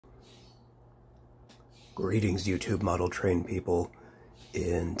Greetings, YouTube model train people.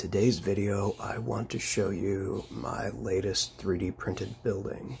 In today's video, I want to show you my latest 3D printed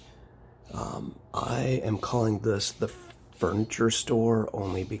building. I am calling this the furniture store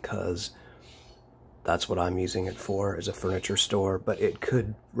only because that's what I'm using it for, is a furniture store, but it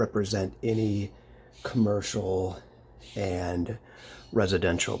could represent any commercial and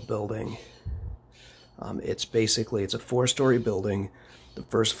residential building. It's a 4-story building. The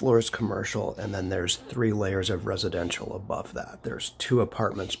first floor is commercial, and then there's 3 layers of residential above that. There's 2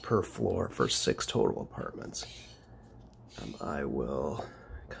 apartments per floor for 6 total apartments. I will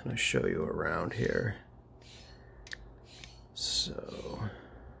kind of show you around here. So,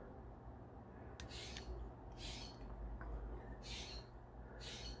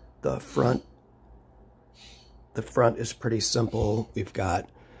 the front is pretty simple. We've got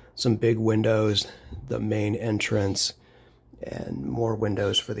some big windows, the main entrance, and more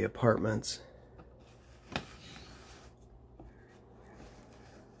windows for the apartments.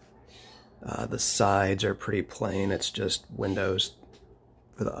 The sides are pretty plain. It's just windows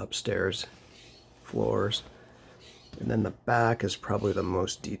for the upstairs floors. And then the back is probably the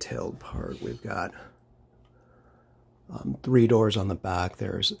most detailed part. We've got 3 doors on the back.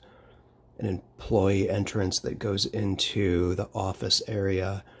 There's an employee entrance that goes into the office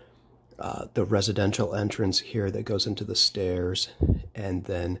area. The residential entrance here that goes into the stairs, and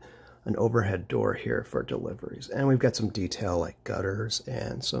then an overhead door here for deliveries. And we've got some detail like gutters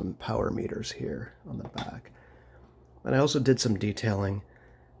and some power meters here on the back. And I also did some detailing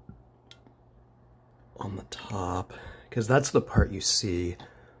on the top, because that's the part you see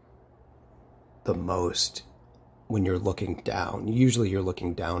the most when you're looking down. Usually you're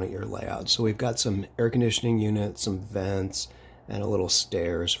looking down at your layout. So we've got some air conditioning units, some vents, and a little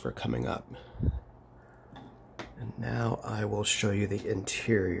stairs for coming up. And now I will show you the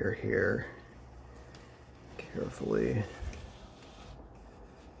interior here carefully.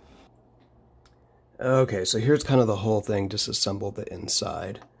 Okay, so here's kind of the whole thing, disassemble the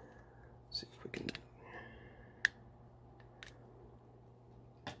inside. See if we can.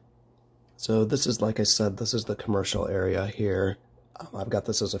 So this is, like I said, this is the commercial area here. I've got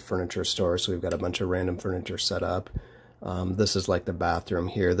this as a furniture store, so we've got a bunch of random furniture set up. This is like the bathroom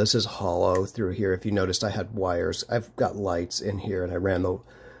here. This is hollow through here. If you noticed, I had wires. I've got lights in here, and I ran the,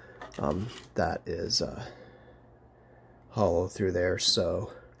 that is hollow through there,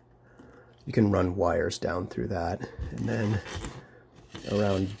 so you can run wires down through that. And then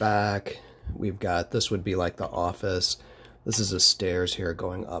around back, we've got, this would be like the office. This is the stairs here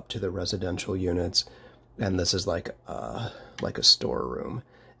going up to the residential units, and this is like a storeroom.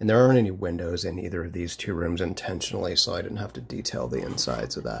 And there aren't any windows in either of these 2 rooms intentionally, so I didn't have to detail the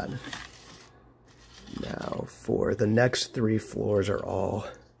insides of that. Now, for the next 3 floors are all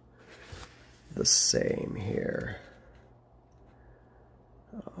the same here.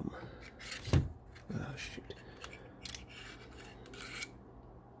 Oh, shoot.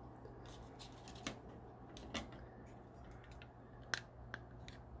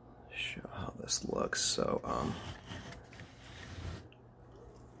 Show how this looks.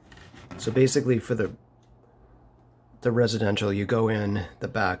 So basically for the residential, you go in the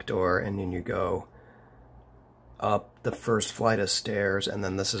back door and then you go up the first flight of stairs, and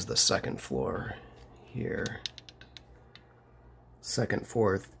then this is the 2nd floor here. 2nd,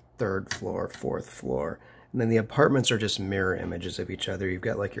 4th, 3rd floor, 4th floor. And then the apartments are just mirror images of each other. You've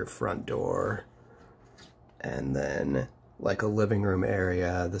got like your front door, and then like a living room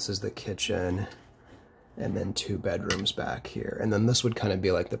area. This is the kitchen. And then 2 bedrooms back here. And then this would kind of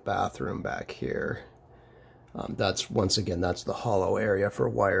be like the bathroom back here. That's, once again, that's the hollow area for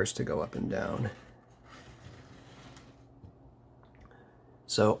wires to go up and down.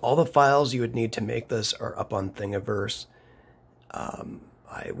 So all the files you would need to make this are up on Thingiverse.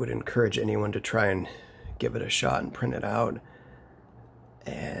 I would encourage anyone to try and give it a shot and print it out.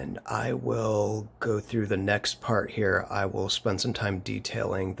 And I will go through the next part here. I will spend some time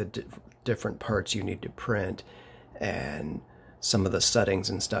detailing the different parts you need to print and some of the settings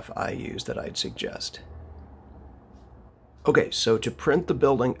and stuff I use that I'd suggest. Okay, so to print the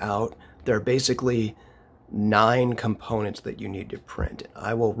building out, there are basically 9 components that you need to print.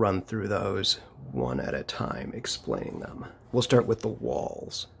 I will run through those one at a time, explaining them. We'll start with the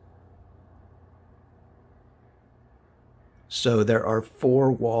walls. So there are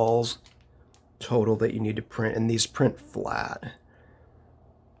 4 walls total that you need to print, and these print flat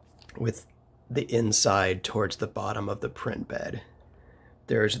with the inside towards the bottom of the print bed.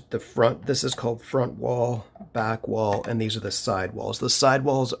 There's the front, this is called front wall, back wall, and these are the side walls. The side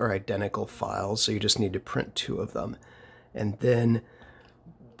walls are identical files, so you just need to print 2 of them. And then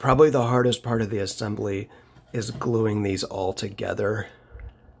Probably the hardest part of the assembly is gluing these all together.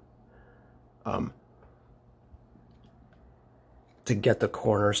 To get the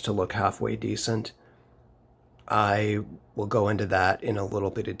corners to look halfway decent. I will go into that in a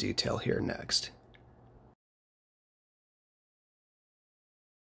little bit of detail here next.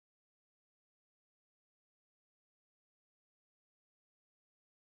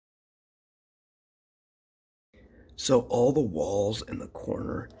 So all the walls in the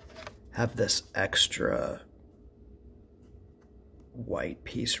corner have this extra white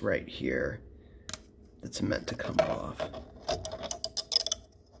piece right here that's meant to come off.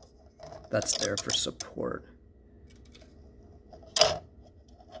 That's there for support.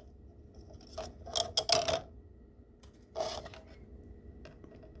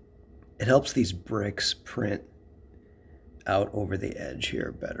 It helps these bricks print out over the edge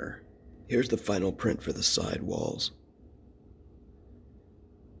here better. Here's the final print for the side walls.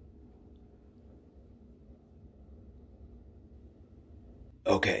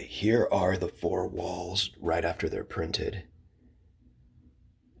 Okay, here are the 4 walls right after they're printed.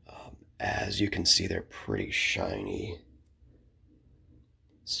 As you can see, they're pretty shiny.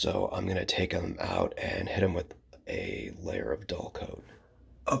 So I'm gonna take them out and hit them with a layer of dull coat.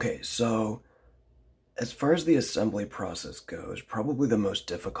 Okay, so as far as the assembly process goes, probably the most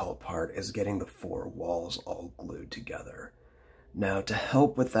difficult part is getting the 4 walls all glued together. Now, to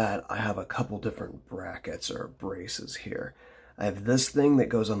help with that, I have a couple different brackets or braces here. I have this thing that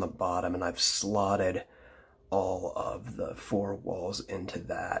goes on the bottom, and I've slotted all of the 4 walls into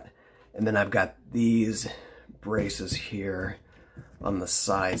that. And then I've got these braces here on the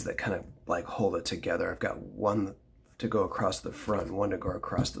sides that kind of like hold it together. I've got one to go across the front and one to go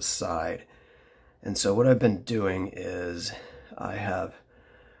across the side. And so what I've been doing is I have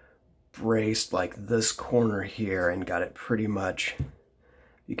braced like this corner here and got it pretty much,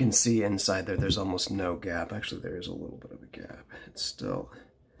 you can see inside there, there's almost no gap. Actually, there is a little bit of a gap. It's still,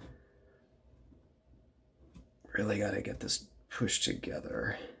 really got to get this pushed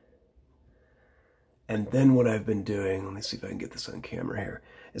together. And then what I've been doing, let me see if I can get this on camera here,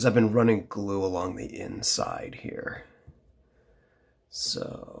 is I've been running glue along the inside here.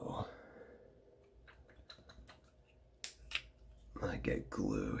 So I get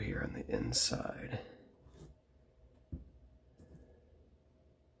glue here on the inside.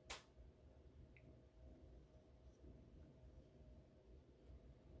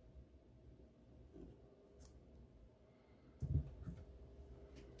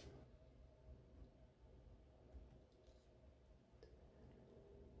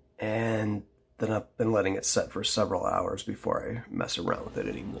 And then I've been letting it set for several hours before I mess around with it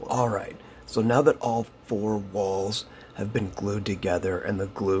anymore. All right, so now that all 4 walls have been glued together and the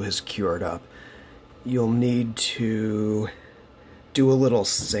glue has cured up, you'll need to do a little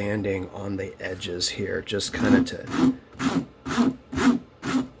sanding on the edges here, just kind of to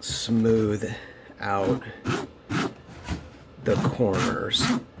smooth out the corners.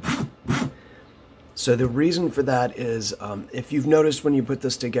 So the reason for that is, if you've noticed when you put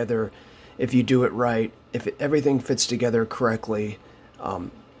this together, if you do it right, if everything fits together correctly,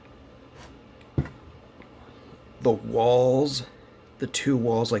 the walls, the 2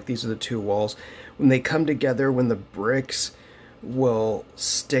 walls, like these are the 2 walls, when they come together, when the bricks will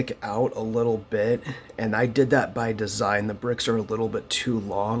stick out a little bit, and I did that by design. The bricks are a little bit too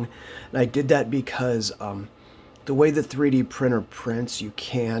long, and I did that because the way the 3D printer prints, you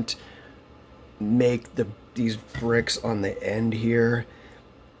can't make these bricks on the end here,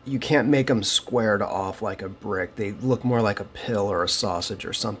 you can't make them squared off like a brick. They look more like a pill or a sausage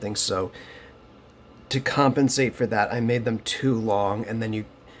or something. So to compensate for that, I made them too long, and then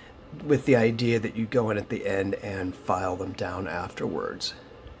with the idea that you go in at the end and file them down afterwards.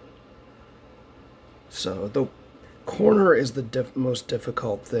 So the corner is the most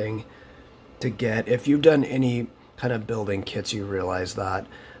difficult thing to get. If you've done any kind of building kits, you realize that.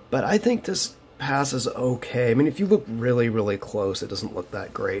 But I think this passes okay. I mean, if you look really, really close, it doesn't look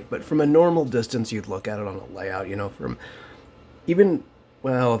that great. But from a normal distance, you'd look at it on a layout, you know, from even,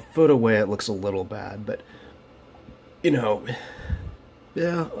 well, a foot away, it looks a little bad. But, you know,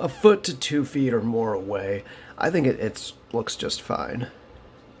 yeah, a foot to 2 feet or more away, I think it looks just fine.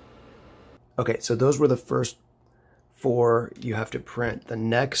 Okay, so those were the first 4 you have to print. The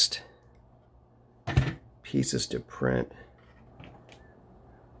next pieces to print,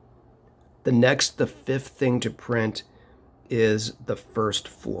 the 5th thing to print is the first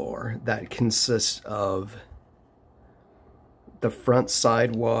floor. That consists of the front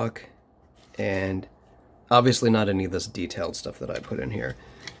sidewalk and obviously not any of this detailed stuff that I put in here,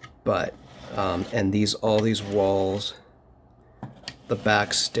 but and all these walls, the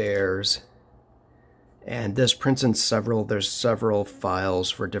back stairs. And this prints in there's several files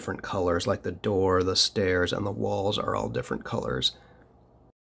for different colors, like the door, the stairs, and the walls are all different colors.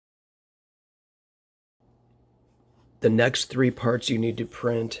 The next 3 parts you need to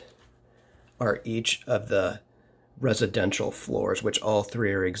print are each of the residential floors, which all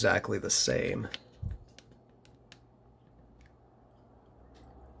 3 are exactly the same.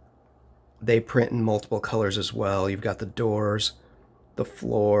 They print in multiple colors as well. You've got the doors, the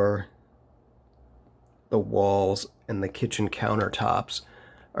floor, the walls, and the kitchen countertops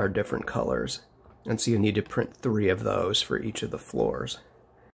are different colors. And so you need to print 3 of those for each of the floors.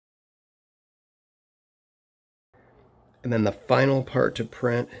 And then the final part to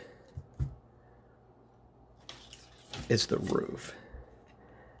print is the roof.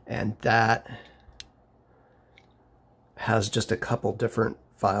 And that has just a couple different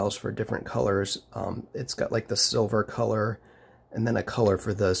files for different colors. It's got like the silver color, and then a color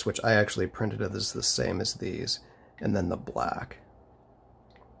for this, which I actually printed it as the same as these, and then the black.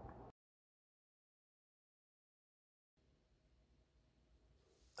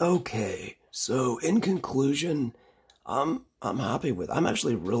 Okay, so in conclusion, I'm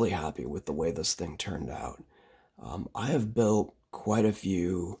actually really happy with the way this thing turned out. I have built quite a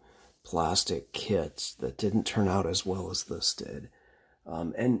few plastic kits that didn't turn out as well as this did.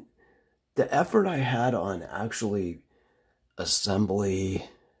 And the effort I had on actually assembly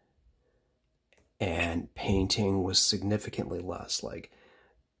and painting was significantly less. Like,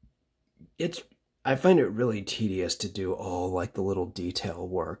 I find it really tedious to do all like the little detail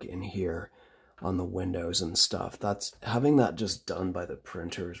work in here on the windows and stuff. Having that just done by the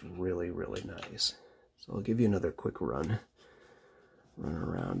printer is really, really nice. So I'll give you another quick run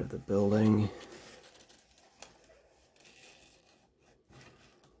around of the building.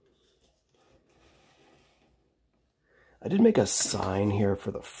 I did make a sign here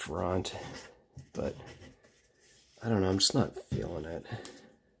for the front, but I don't know, I'm just not feeling it.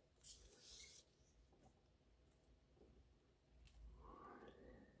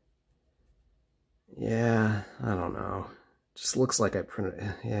 Yeah, I don't know. Just looks like I printed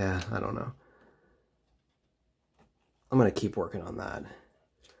it. Yeah, I don't know. I'm going to keep working on that.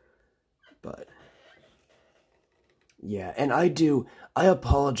 But yeah, and I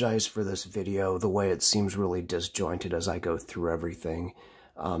apologize for this video, the way it seems really disjointed as I go through everything.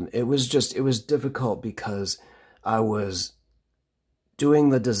 It was difficult because I was doing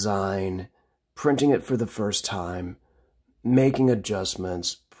the design, printing it for the first time, making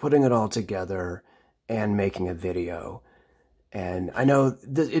adjustments, putting it all together, and making a video. And I know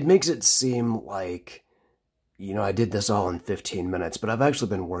it makes it seem like, you know, I did this all in 15 minutes, but I've actually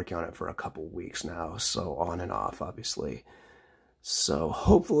been working on it for a couple weeks now, so on and off, obviously. So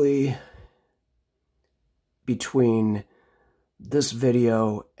hopefully, between this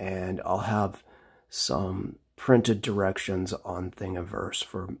video and I'll have some printed directions on Thingiverse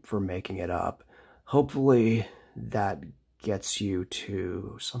for making it up. Hopefully that gets you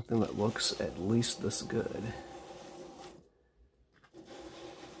to something that looks at least this good.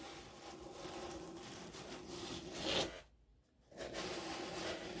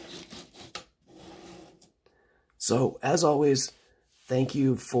 So, as always, thank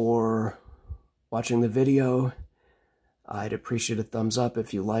you for watching the video. I'd appreciate a thumbs up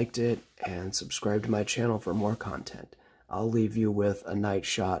if you liked it, and subscribe to my channel for more content. I'll leave you with a night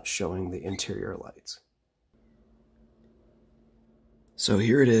shot showing the interior lights. So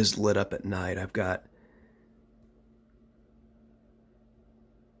here it is lit up at night. I've got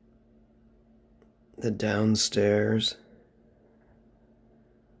the downstairs.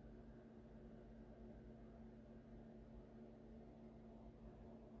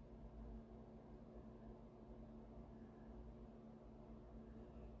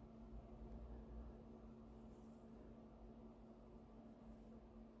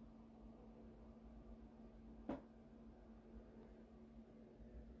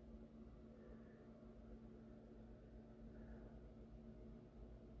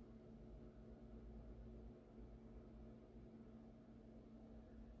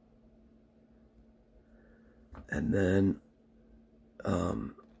 And then,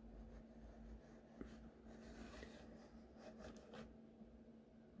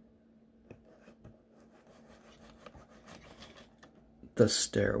 the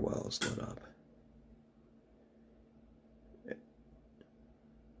stairwell's lit up.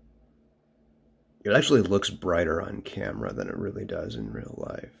 It actually looks brighter on camera than it really does in real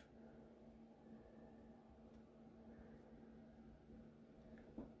life.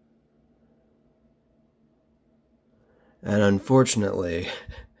 And unfortunately,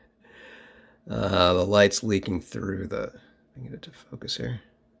 the light's leaking through the I can get it to focus here.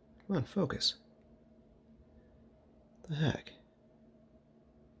 Come on, focus. What the heck?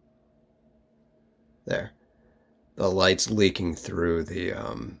 There. The light's leaking through the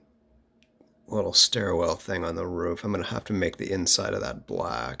little stairwell thing on the roof. I'm going to have to make the inside of that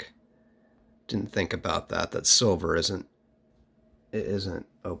black. Didn't think about that. That silver isn't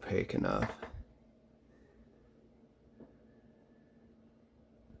opaque enough.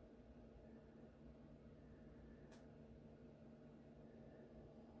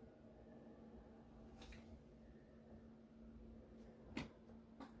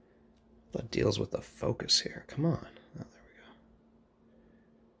 That deals with the focus here. Come on.